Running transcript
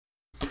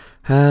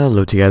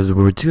Hello to you guys,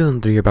 we're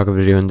 203 here back with a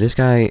video, and this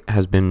guy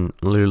has been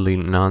literally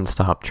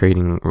non-stop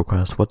trading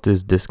requests. What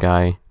does this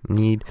guy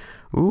need?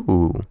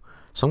 Ooh,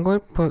 so I'm going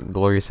to put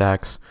Glorious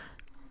Axe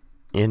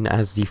in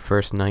as the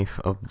first knife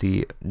of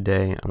the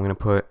day. I'm going to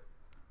put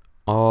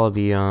all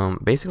the,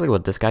 basically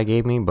what this guy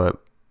gave me,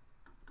 but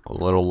a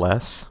little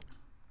less.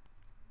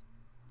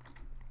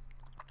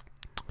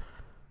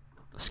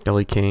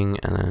 Skelly King,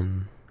 and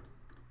then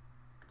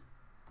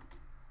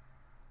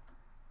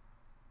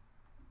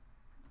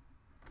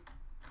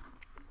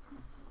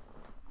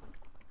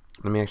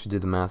let me actually do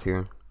the math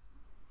here.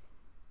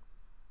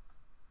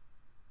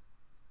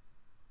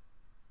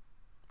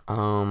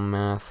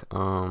 Math,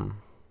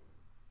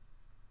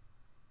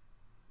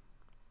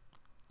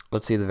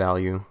 let's see the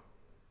value.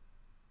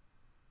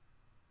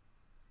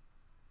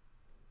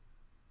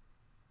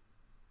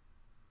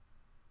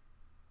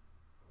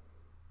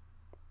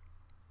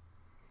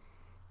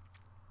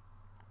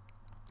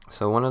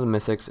 So one of the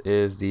mythics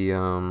is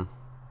the,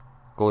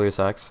 Glorious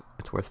Axe.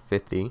 It's worth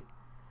 50.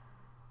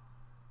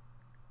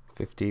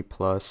 50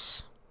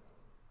 plus,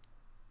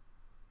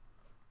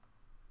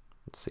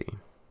 let's see,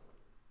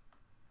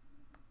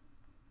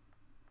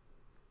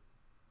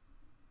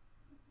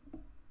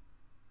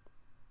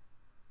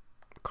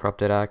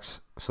 Corrupted Axe,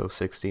 so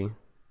 60,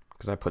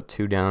 because I put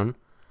 2 down.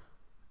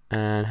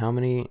 And how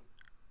many?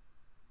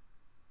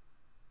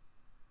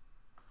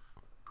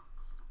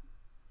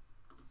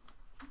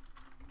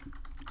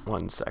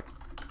 One sec.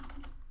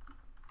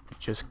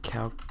 Just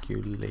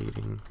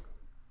calculating.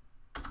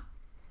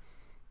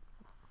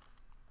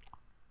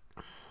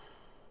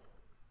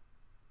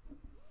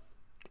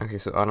 Okay,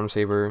 so Autumn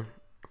Saber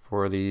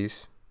for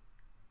these.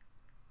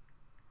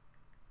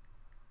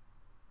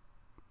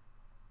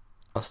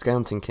 A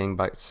Skeleton King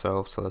by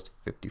itself, so that's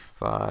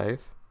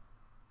 55.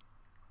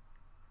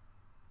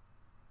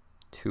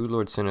 2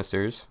 Lord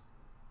Sinisters.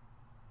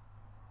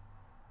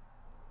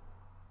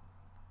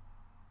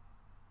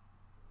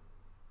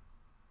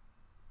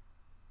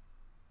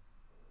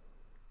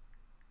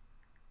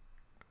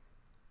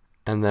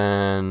 And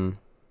then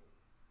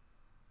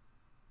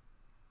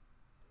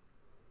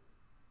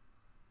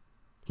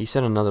he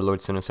said another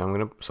Lord Sinister.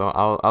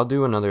 I'll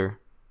do another.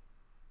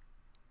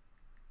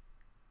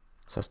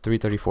 So that's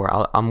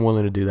 334. I'm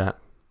willing to do that.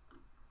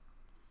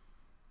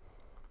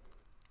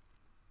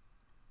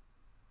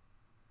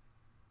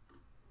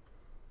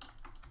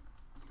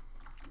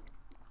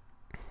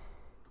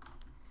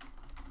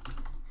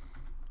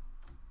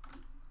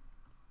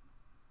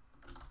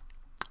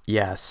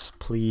 Yes,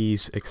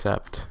 please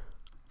accept.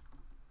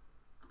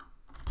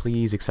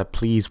 Please accept.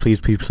 Please,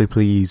 please, please, please,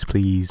 please,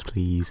 please,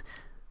 please.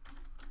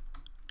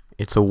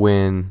 It's a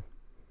win.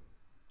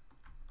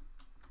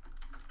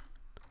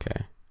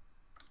 Okay.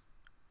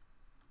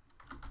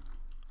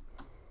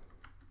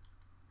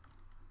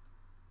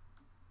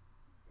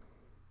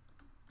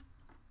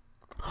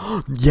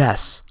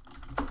 Yes.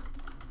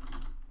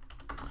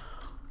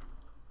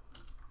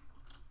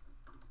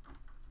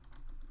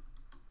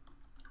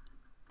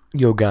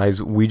 Yo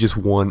guys, we just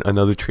won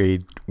another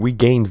trade. We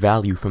gained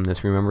value from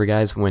this. Remember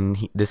guys, when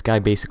this guy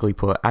basically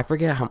put, I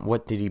forget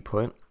what did he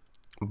put,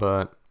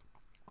 but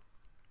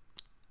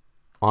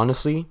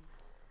honestly,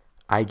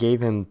 I gave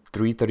him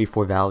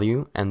 334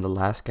 value, and the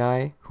last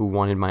guy who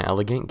wanted my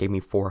elegant gave me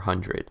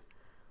 400.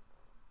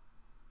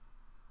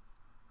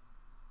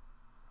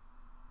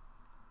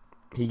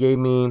 He gave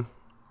me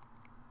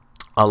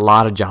a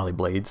lot of Jolly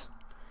Blades,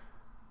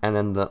 and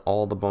then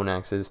all the bone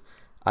axes.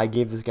 I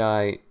gave this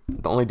guy,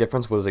 the only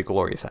difference was a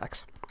Glorious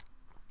Axe.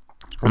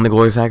 And the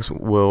Glorious Axe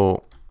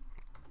will,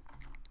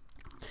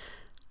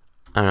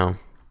 I don't know.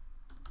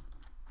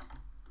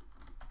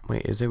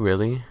 Wait, is it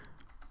really?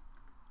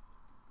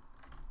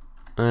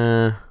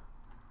 I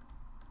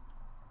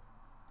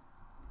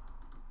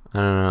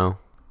don't know.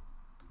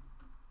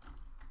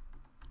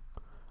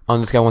 Oh,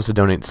 this guy wants to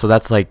donate, so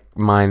that's like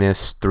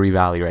 -3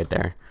 value right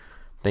there.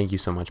 Thank you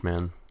so much,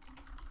 man.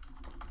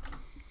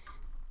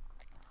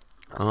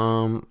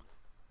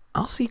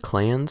 I'll see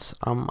clans.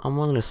 I'm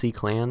willing to see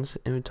clans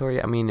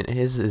inventory. I mean,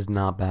 his is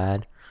not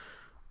bad.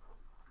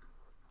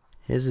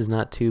 His is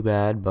not too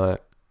bad,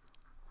 but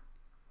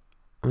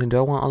I mean, do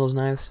I want all those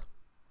knives?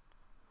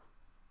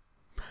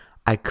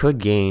 I could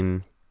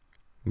gain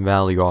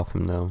value off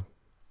him though.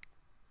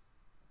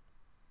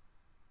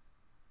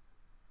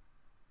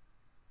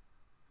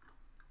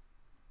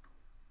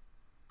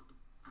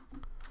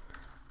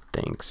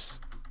 Thanks.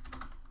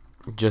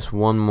 Just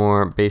one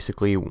more,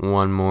 basically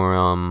one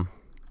more,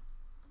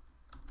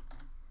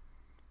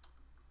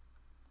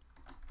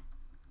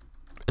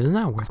 isn't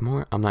that worth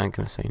more? I'm not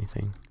gonna say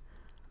anything.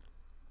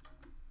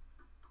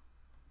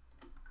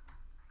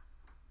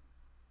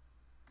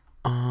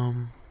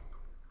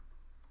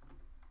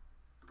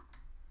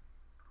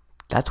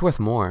 That's worth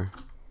more.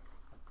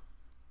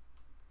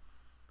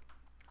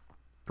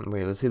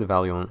 Wait, let's see the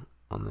value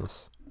on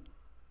this.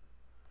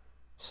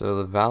 So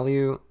the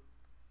value,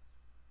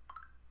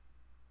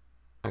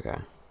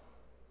 okay.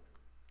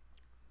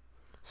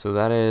 So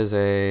that is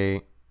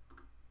a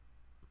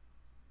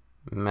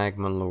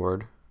Magma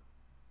Lord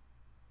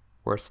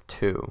worth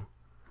 2.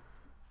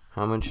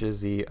 How much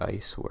is the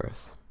ice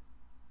worth?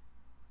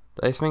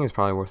 The ice thing is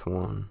probably worth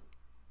 1.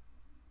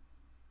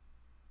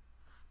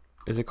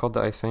 Is it called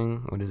the ice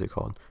thing? What is it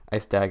called?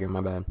 Ice dagger,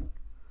 my bad.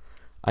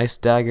 Ice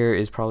dagger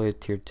is probably a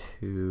tier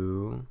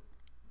 2.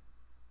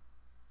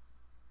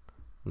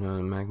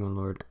 No, magma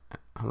lord.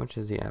 How much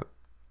is the app?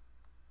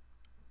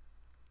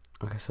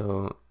 Okay,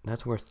 so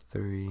that's worth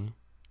 3.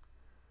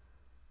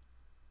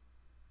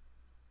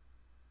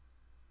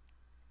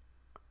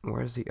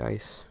 Where's the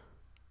ice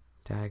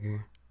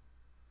dagger?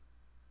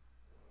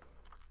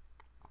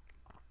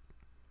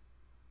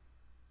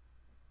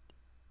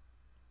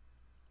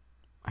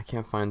 I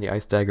can't find the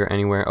ice dagger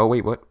anywhere. Oh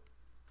wait, what?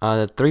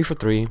 3 for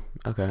 3.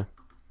 Okay.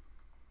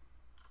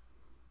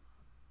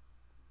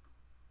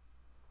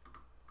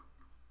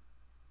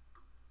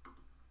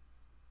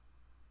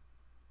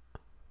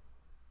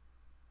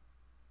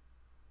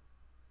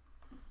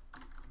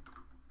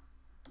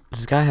 Does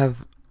this guy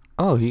have...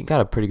 Oh, he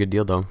got a pretty good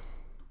deal though.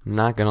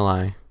 Not gonna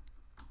lie.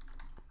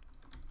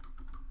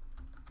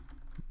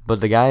 But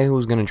the guy who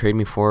was gonna trade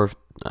me for...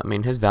 I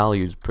mean, his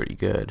value is pretty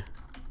good.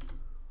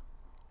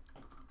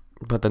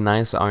 But the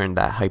knives aren't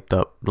that hyped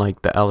up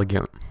like the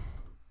elegant.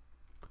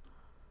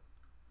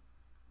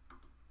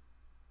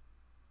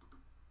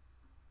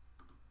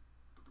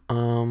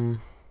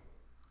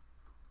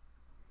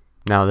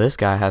 Now this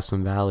guy has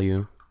some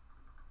value.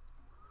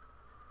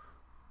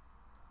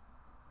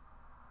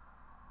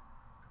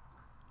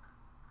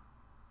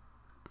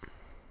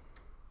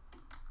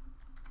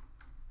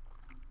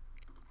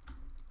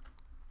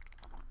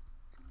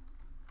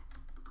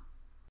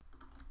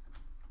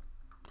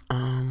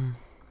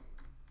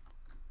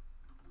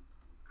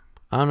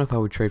 I don't know if I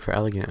would trade for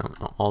elegant,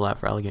 all that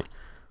for elegant.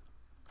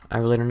 I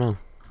really don't know.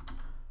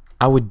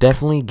 I would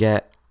definitely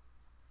get...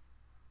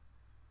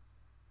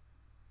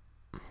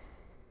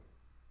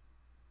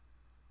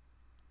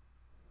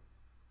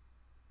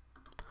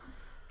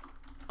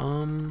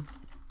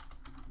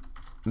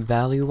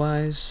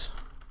 value-wise...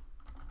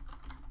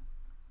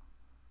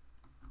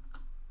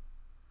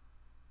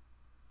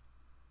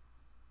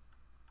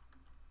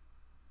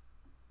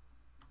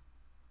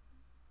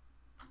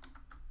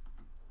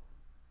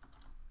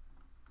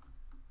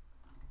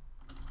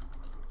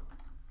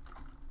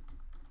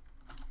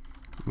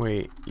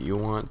 Wait, you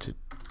want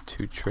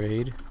to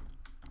trade?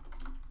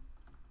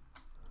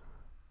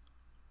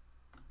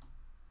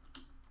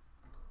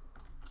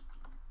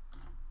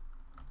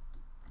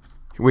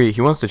 Wait,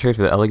 he wants to trade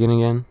for the elegant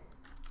again?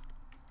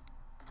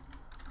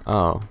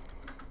 Oh.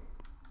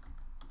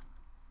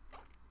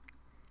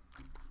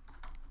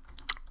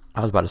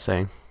 I was about to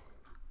say.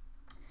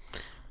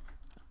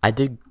 I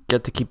did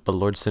get to keep the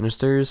Lord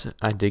Sinisters,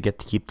 I did get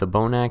to keep the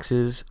Bone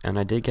Axes, and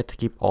I did get to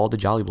keep all the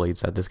Jolly Blades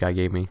that this guy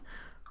gave me.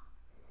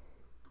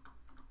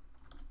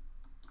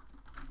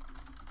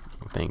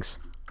 Thanks.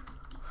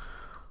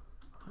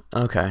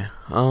 Okay,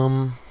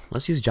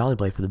 let's use Jolly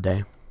Blade for the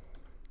day.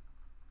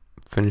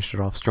 Finish it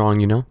off strong,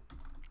 you know?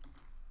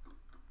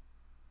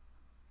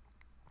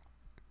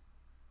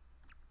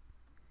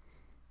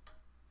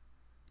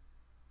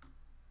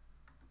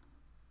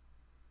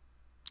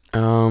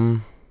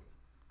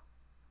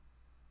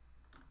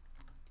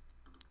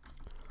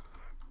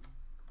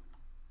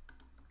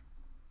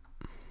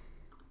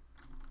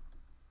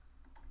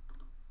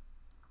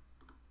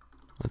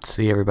 Let's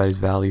see everybody's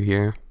value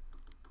here.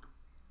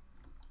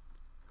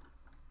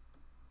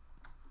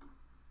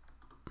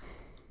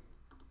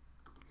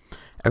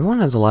 Everyone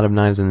has a lot of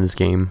knives in this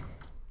game.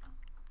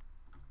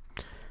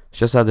 It's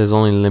just that there's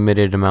only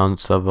limited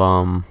amounts of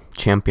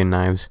champion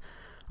knives.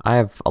 I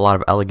have a lot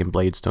of elegant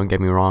blades, don't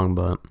get me wrong,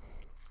 but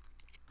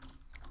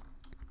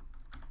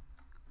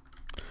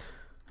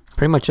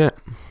pretty much it.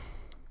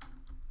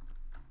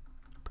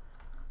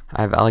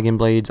 I have elegant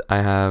blades,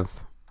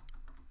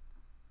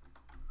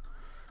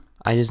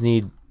 I just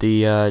need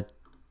the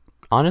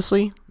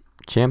honestly,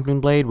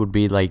 champion blade would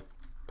be like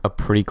a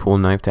pretty cool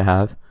knife to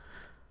have,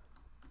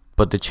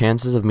 but the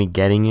chances of me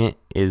getting it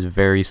is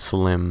very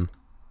slim.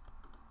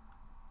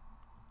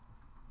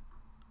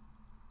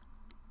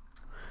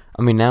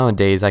 I mean,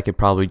 nowadays I could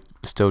probably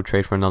still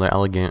trade for another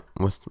elegant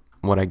with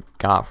what I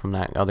got from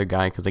that other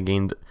guy, because I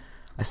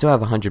still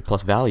have 100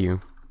 plus value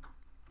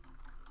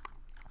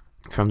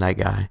from that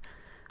guy.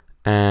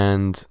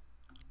 And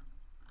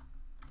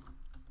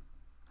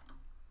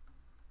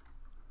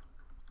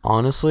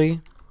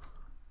honestly,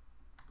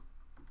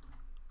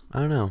 I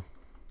don't know.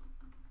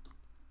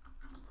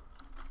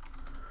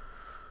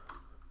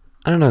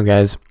 I don't know,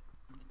 guys.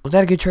 Was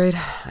that a good trade?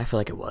 I feel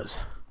like it was.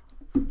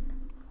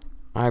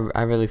 I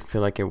really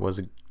feel like it was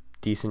a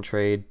decent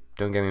trade.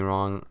 Don't get me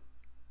wrong.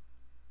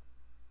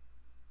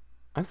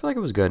 I feel like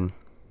it was good.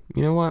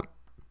 You know what?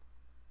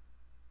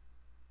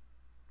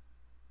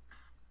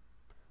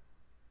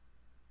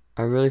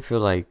 I really feel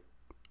like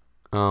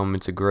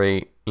it's a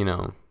great, you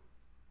know,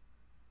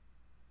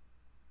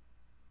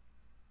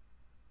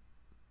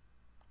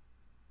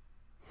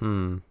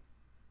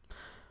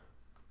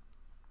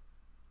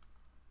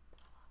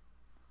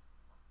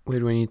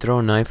 wait, when you throw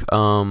a knife,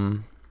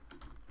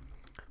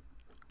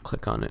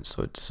 click on it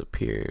so it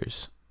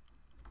disappears.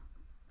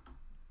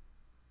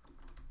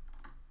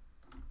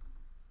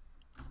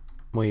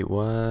 Wait,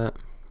 what?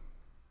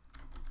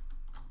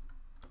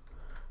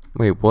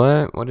 Wait,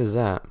 what? What is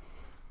that?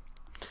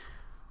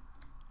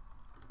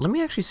 Let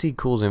me actually see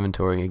Cool's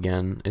inventory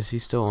again. Is he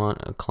still on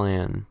a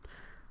clan?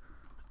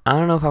 I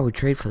don't know if I would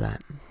trade for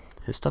that.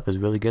 His stuff is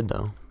really good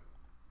though.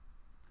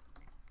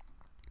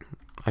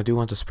 I do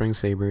want the Spring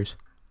Sabers.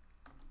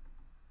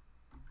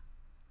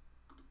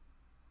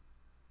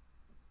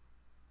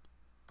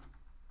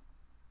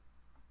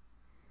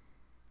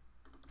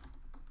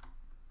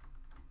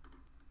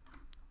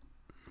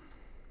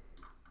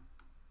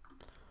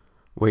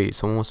 Wait,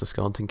 someone wants a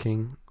Skeleton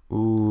King?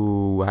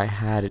 Ooh, I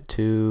had it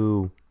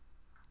too.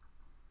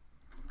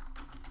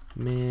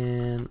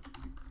 Man,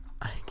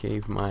 I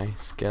gave my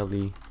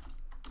Skelly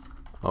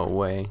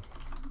away.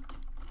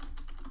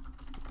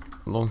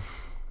 Long.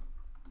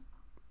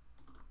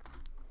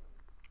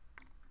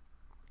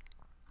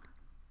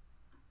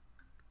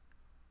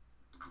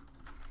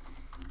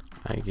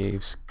 I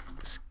gave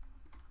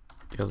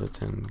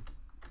Skeleton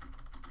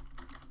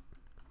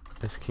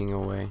this king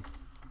away.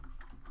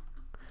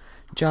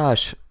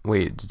 Josh,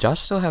 wait, does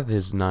Josh still have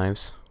his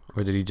knives?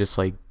 Or did he just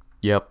like,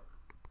 yep.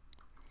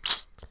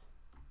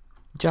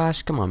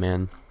 Josh, come on,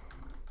 man.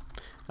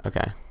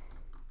 Okay.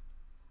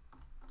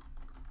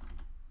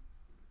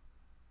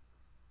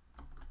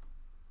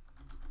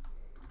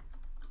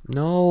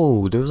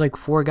 No, there was like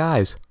 4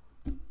 guys.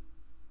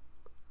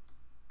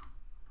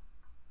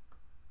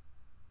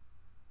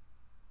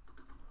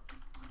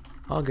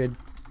 All good.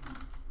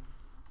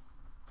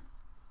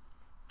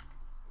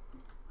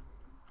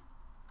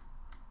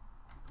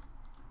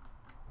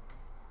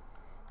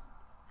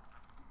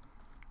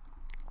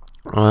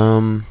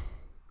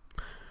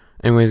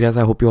 Anyways, guys,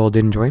 I hope you all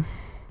did enjoy.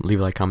 Leave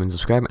a like, comment,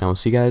 subscribe, and I will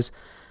see you guys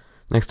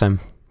next time.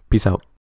 Peace out.